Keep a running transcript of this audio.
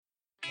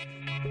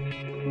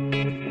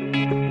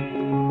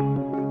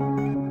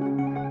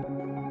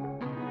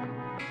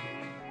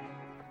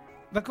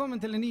Velkommen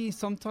til en ny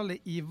samtale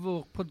i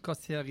vår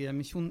podcastserie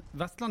Misjon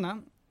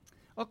Vestlandet.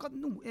 Akkurat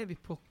nå vi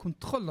på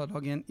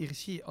kontrollerdagen i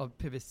regi av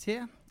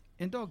PwC.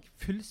 En dag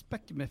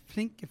fullspekket med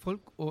flinke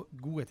folk og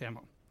gode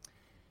tema.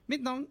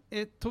 Mitt navn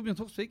Torbjørn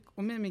Torsvik,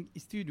 og med meg i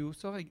studio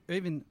så har jeg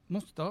Øyvind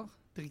Moster,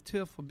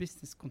 direktør for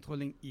business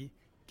controlling i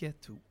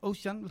G2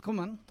 Ocean.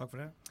 Velkommen. Takk for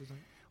det. Tusen.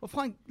 Og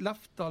Frank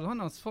Lefdal,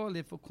 han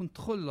ansvarlig for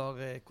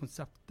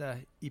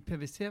kontrollerkonseptet i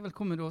PwC.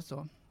 Velkommen du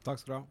også. Takk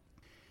skal du ha.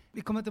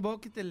 Vi kommer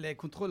tilbake til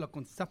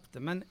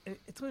kontrollerkonseptet, men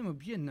jeg tror jeg må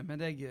begynne med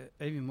deg,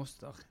 Øyvind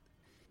Moster.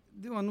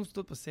 Du har nå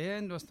stått på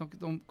scenen, du har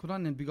snakket om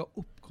hvordan en bygger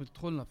opp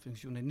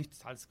kontrollerfunksjonen i et nytt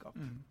selskap.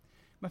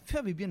 Men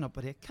før vi begynner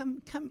på det, hvem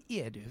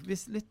du?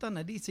 Hvis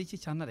lytterne, de som ikke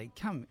kjenner deg,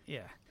 hvem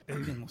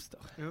Øyvind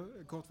Moster? Jo,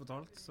 kort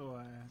fortalt, så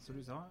som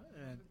du sa,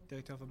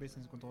 direktør for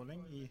business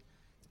controlling i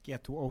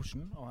G2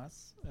 Ocean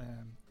AS.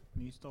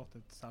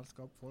 Nystartet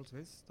selskap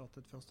forholdsvis,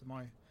 startet 1.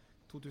 mai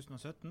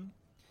 2017.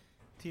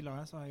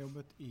 Tidligere så har jeg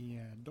jobbet i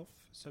DOF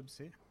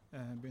Subsea,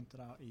 begynte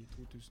der i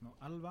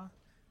 2011,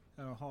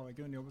 og har i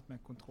grunnen jobbet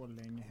med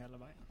kontrolling hele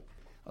veien.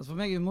 Altså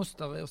for meg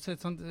Moster også et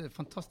sånt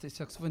fantastisk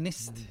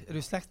saksofonist. Du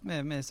slekt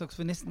med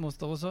saksofonisten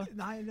Moster også?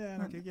 Nei, det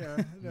nok ikke.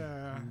 Det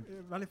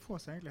veldig få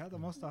som egentlig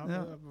heter Moster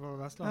her på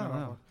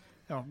Vestlandet.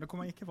 Ja, det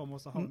kommer ikke fra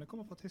Mosterhavn, det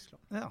kommer fra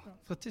Tyskland. Ja,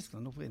 fra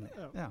Tyskland opprinnelig.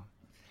 Ja.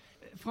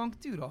 Frank,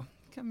 du da?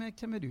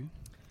 Hvem du?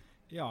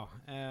 Ja,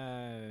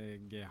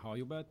 jeg har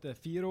jobbet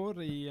 4 år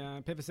i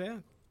PwC.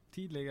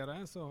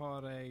 Tidligere så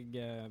har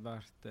jeg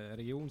vært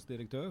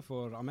regionsdirektør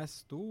for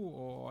Amesto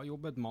og har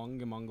jobbet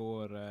mange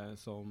år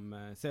som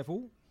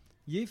CFO.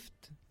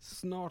 Gift,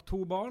 snart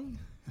 2 barn.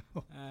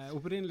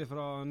 Opprinnelig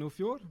fra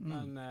Nordfjord,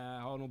 men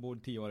har nå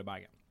bodd 10 år i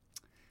Bergen.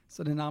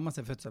 Så det nærmer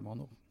seg fødsel med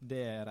andre ord?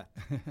 Det rett.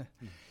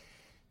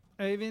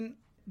 Øyvind,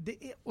 det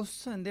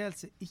også en del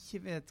som ikke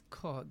vet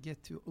hva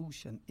G2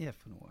 Ocean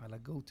for noe,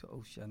 eller Go to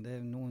Ocean. Det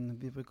noen,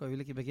 vi bruker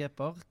ulike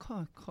begreper.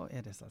 Hva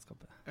det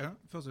selskapet? Ja,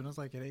 først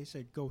understreker det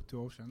ikke Go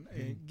to Ocean.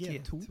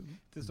 G2,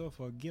 det står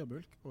for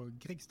Gearbulk og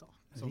Grigstad,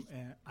 som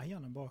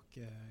eierne bak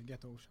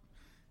G2 Ocean.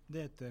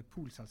 Det et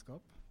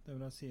poolselskap. Det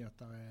vil da si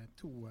at det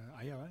 2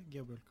 eiere,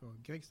 Gearbulk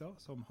og Grigstad,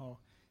 som har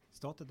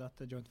startet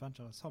dette joint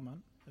venture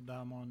sammen,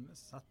 der man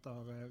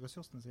setter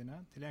ressursene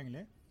sine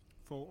tilgjengelig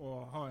for å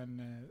ha en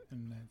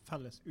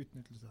felles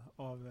utnyttelse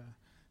av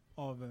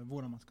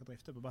hvordan man skal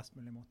drifte på best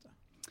mulig måte.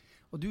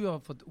 Og du har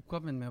fått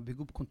oppgaven med å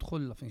bygge opp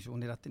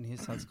kontrollerfunksjonen i dette nye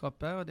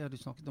selskapet, og det har du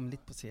snakket om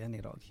litt på scenen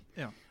i dag.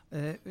 Ja.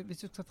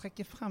 Hvis du skal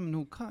trekke frem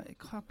nå, hva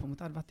på en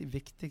måte har vært de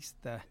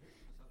viktigste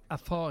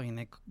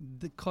erfaringene,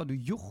 hva du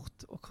har gjort,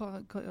 og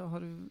har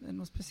du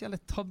noen spesielle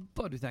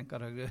tabber du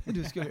tenker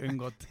du skulle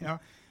unngått? Ja,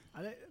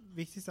 det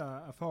viktigste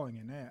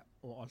erfaringen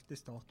å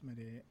alltid starte med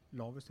de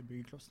laveste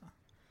byggeklossene.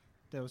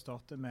 Det å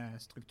starte med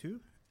struktur,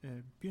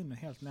 begynne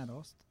helt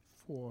nederst,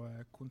 få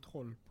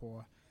kontroll på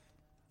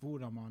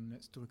hvordan man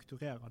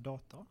strukturerer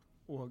data,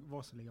 og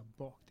hva som ligger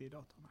bak de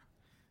dataene.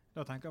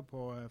 Da tenker jeg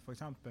på for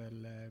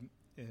eksempel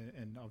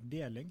en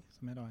avdeling,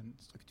 som da en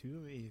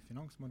struktur i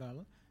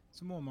finansmodellen,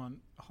 så må man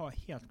ha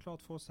helt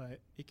klart for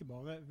seg ikke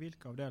bare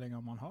hvilke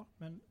avdelinger man har,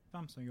 men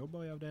hvem som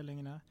jobber i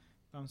avdelingene,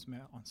 hvem som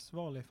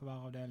ansvarlig for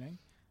hver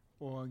avdeling,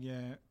 og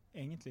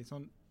egentlig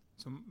sånn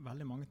som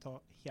veldig mange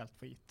tar helt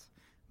for gitt.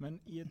 Men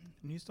i et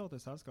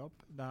nystartet selskap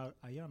der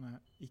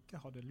eierne ikke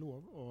hadde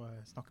lov å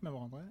snakke med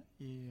hverandre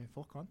i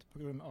forkant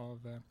på grunn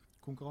av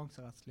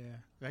konkurranserettslige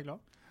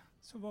regler,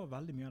 så var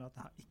veldig mye av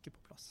dette her ikke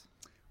på plass.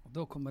 Og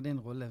da kommer din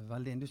rolle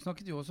veldig inn. Du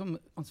snakket jo også om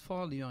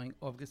ansvarliggjøring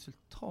av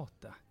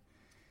resultatet.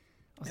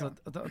 Altså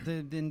at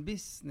det en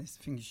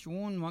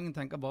businessfunksjon, mange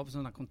tenker bare på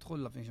sånn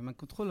kontrollerfunksjon, men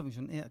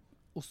kontrollerfunksjon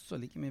også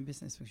like mye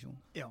businessfunksjon.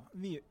 Ja,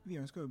 vi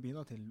ønsker å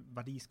bidra til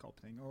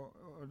verdiskapning,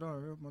 og da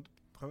vi på en måte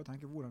prøve å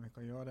tenke hvordan vi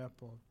kan gjøre det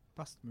på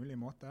best mulig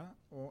måte,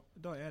 og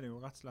da det jo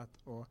rett og slett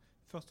å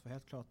først få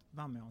helt klart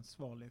hvem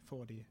ansvarlig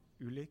for de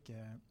ulike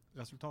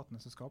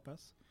resultatene som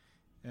skapes,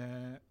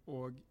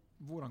 og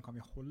hvordan kan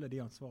vi holde de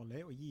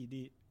ansvarlige og gi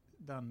de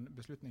den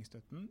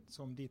beslutningsstøtten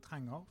som de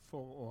trenger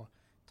for å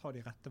ta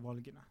de rette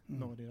valgene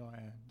når de da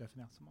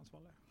definert som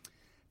ansvarlige.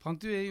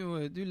 Frank,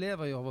 du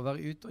lever jo av å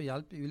være ute og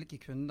hjelpe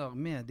ulike kunder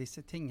med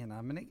disse tingene,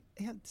 men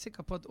jeg helt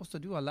sikker på at også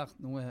du har lært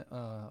noe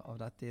av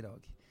dette i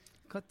dag.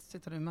 Hva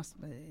sitter du mest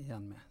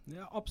igjen med?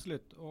 Ja,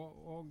 absolutt.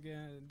 Og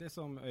det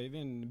som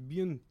Øyvind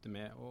begynte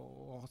med,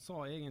 og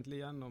sa egentlig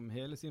gjennom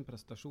hele sin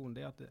presentasjon,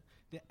 det at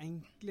det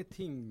enkle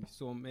ting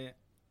som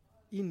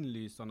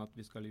innlysende at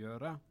vi skal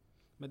gjøre,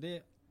 men det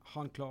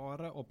han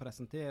klarer å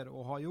presentere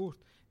og har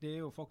gjort, det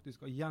jo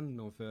faktisk å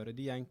gjennomføre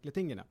de enkle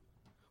tingene.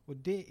 Og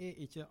det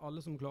ikke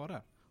alle som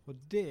klarer.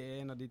 Og det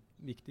en av de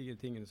viktige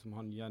tingene som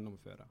han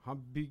gjennomfører.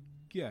 Han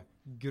bygger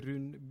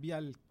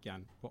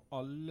grunnbjelken på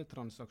alle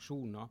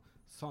transaksjoner,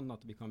 sånn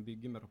at vi kan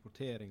bygge med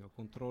rapportering og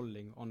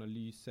kontrolling,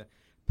 analyse,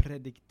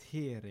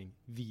 prediktering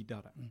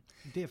videre.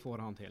 Det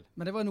får han til.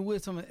 Men det var noe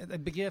som et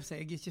begrep som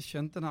jeg ikke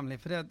skjønte nemlig,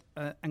 for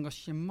det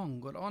engasjement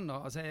går det an da.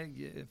 Altså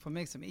for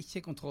meg som ikke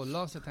er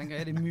kontroller, så tenker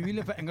jeg, er det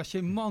mulig for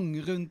engasjement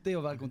rundt det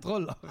å være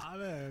kontroller? Ja,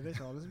 det er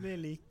ikke alle som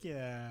blir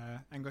like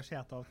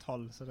engasjert av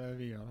tall som det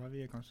vi gjør.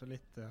 Vi er kanskje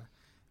litt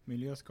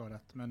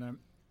miljøskadet, men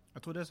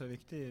jeg tror det som er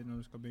viktig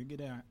når du skal bygge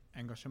det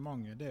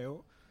engasjementet, det er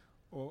jo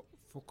å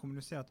få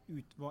kommunisert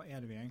ut hva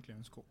er det vi egentlig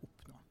ønsker å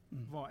oppnå.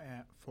 Hva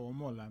er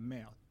formålet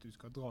med at du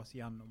skal dras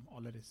gjennom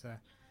alle disse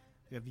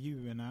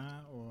reviewene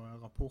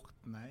og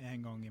rapportene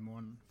en gang i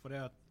måneden. For det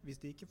at hvis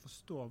de ikke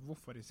forstår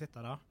hvorfor de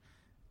sitter der,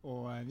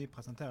 og vi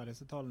presenterer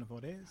disse tallene for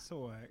dem,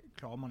 så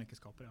klarer man ikke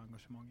skape det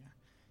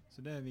engasjementet.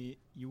 Så det vi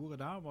gjorde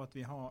der var at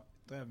vi har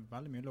drevet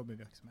veldig mye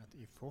lobbyvirksomhet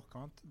i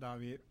forkant,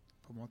 der vi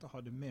på en måte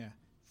hadde med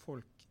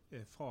folk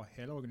fra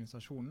hele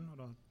organisasjonen, og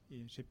da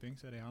i shipping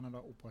så er det gjerne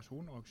da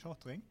operasjon og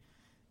chartering,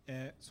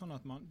 sånn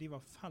at de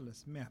var felles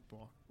med på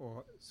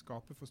å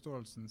skape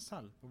forståelsen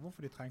selv på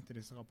hvorfor de trengte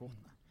disse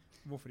rapportene,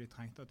 hvorfor de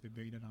trengte at vi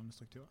bygde denne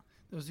strukturen.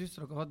 Det synes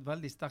dere har hatt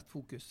veldig sterkt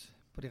fokus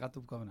på de rette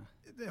oppgavene.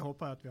 Det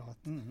håper jeg at vi har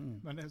hatt,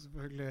 men det er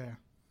selvfølgelig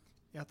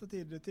i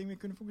ettertid ting vi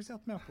kunne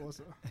fokusert mer på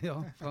også. Ja,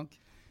 Frank.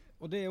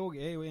 Og det er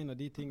jo en av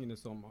de tingene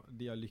som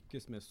de har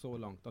lykkes med så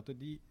langt, at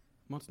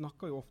man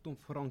snakker jo ofte om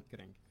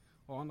forankring,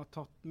 og han har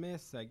tatt med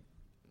seg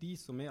de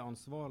som er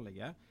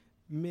ansvarlige,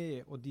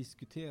 med å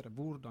diskutere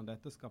hvordan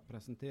dette skal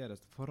presenteres,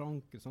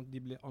 forankre, sånn at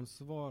de blir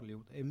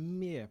ansvarliggjort, er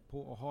med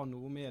på å ha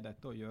noe med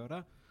dette å gjøre.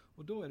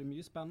 Og da er det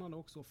mye spennende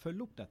også å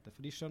følge opp dette,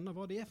 for de skjønner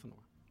hva det er for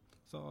noe.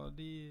 Så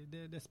det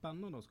er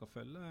spennende å skal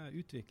følge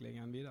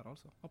utviklingen videre,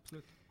 altså.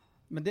 Absolutt.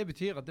 Men det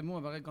betyr at det må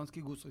være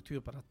ganske god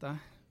struktur på dette,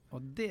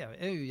 og det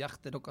er jo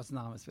hjertet deres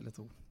nærmest, vil jeg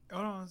tro.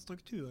 Ja,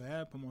 struktur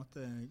er på en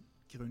måte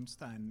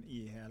grunnstein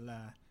i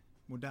hele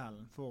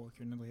modellen for å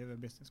kunne drive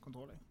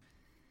business-kontrolling.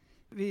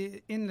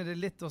 Vi innleder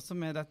litt også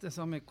med dette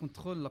samme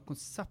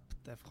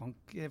kontrollerkonseptet,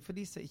 Frank. For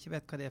de som ikke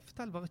vet hva det er,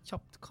 fortell bare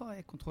kjapt, hva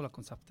er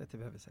kontrollerkonseptet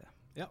til PwC?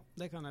 Ja,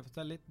 det kan jeg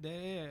fortelle litt.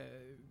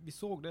 Vi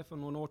så det for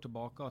noen år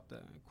tilbake at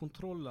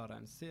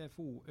kontrolleren,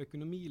 CFO,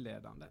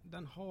 økonomilederen,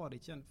 den har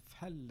ikke en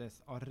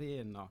felles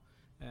arena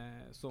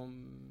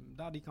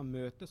der de kan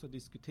møtes og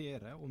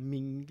diskutere og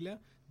mingle,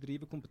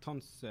 drive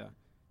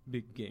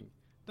kompetansebygging.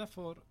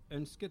 Derfor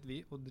ønsket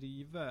vi å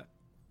drive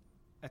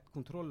et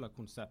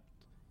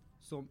kontrollerkonsept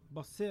som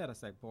baserer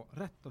seg på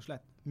rett og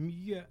slett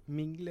mye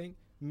mingling,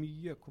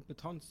 mye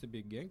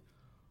kompetansebygging.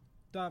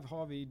 Der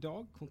har vi i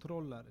dag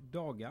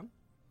kontrollerdagen,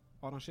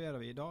 arrangerer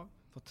vi i dag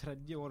for 3.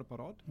 året på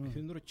rad.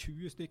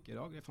 120 stykker i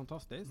dag, det er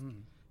fantastisk.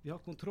 Vi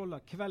har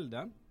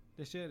kontrollerkvelden,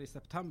 det skjer i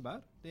september.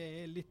 Det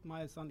er litt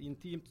mer sånn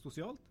intimt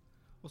sosialt.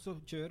 Og så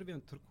kjører vi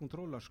en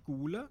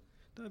kontrollerskole,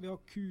 der vi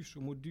har kurs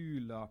og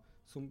moduler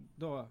som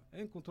da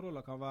en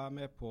kontroller kan være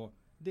med på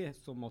det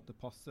som måtte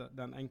passe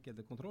den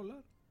enkelte kontroller.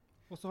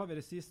 Og så har vi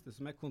det siste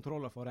som er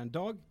kontroller for en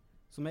dag,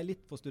 som er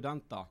litt for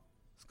studenter.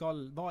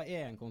 Hva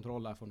er en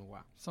kontroller for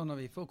noe? Sånn at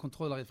vi får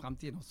kontroller i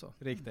fremtiden også.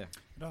 Riktig.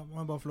 Da må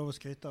jeg bare få lov å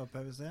skryte av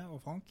PwC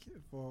og Frank,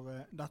 for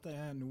dette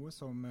er noe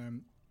som jeg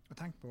har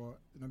tenkt på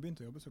når jeg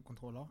begynte å jobbe som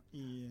kontroller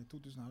i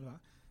 2011,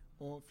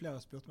 og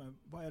flere spurte meg,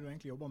 hva er det du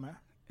egentlig jobber med?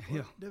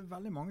 Ja. Det er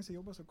veldig mange som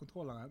jobber som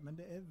kontrollere, men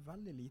det er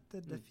veldig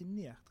lite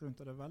definert rundt,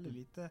 og det er veldig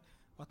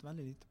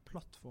lite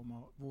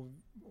plattformer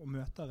og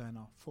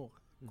møtearenaer for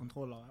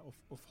kontrollere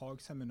og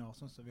fagseminar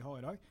sånn som vi har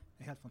i dag.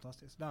 Det er helt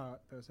fantastisk. Der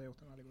har PwC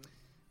gjort en veldig god jobb.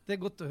 Det er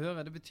godt å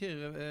høre. Det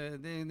betyr,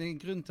 det er en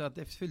grunn til at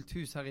det er fullt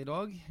hus her i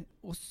dag.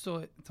 Også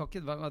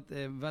takket være at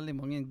det er veldig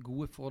mange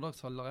gode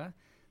foredragsholdere.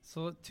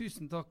 Så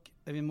tusen takk,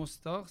 Øyvind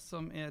Moster,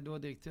 som er da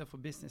direktør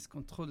for Business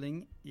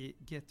Controlling i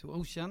G2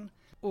 Ocean,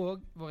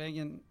 og vår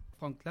egen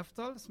Frank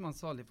Lefdal, som er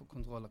ansvarlig for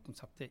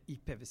kontrollerkonseptet i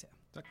PwC.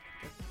 Takk.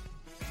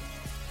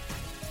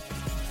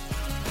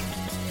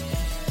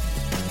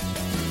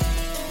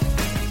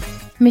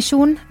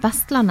 Misjon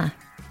Vestlandet,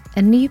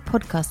 en ny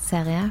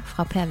podcastserie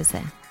fra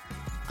PwC.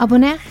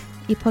 Abonner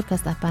i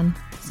podcastappen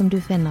som du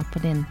finner på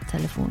din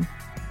telefon.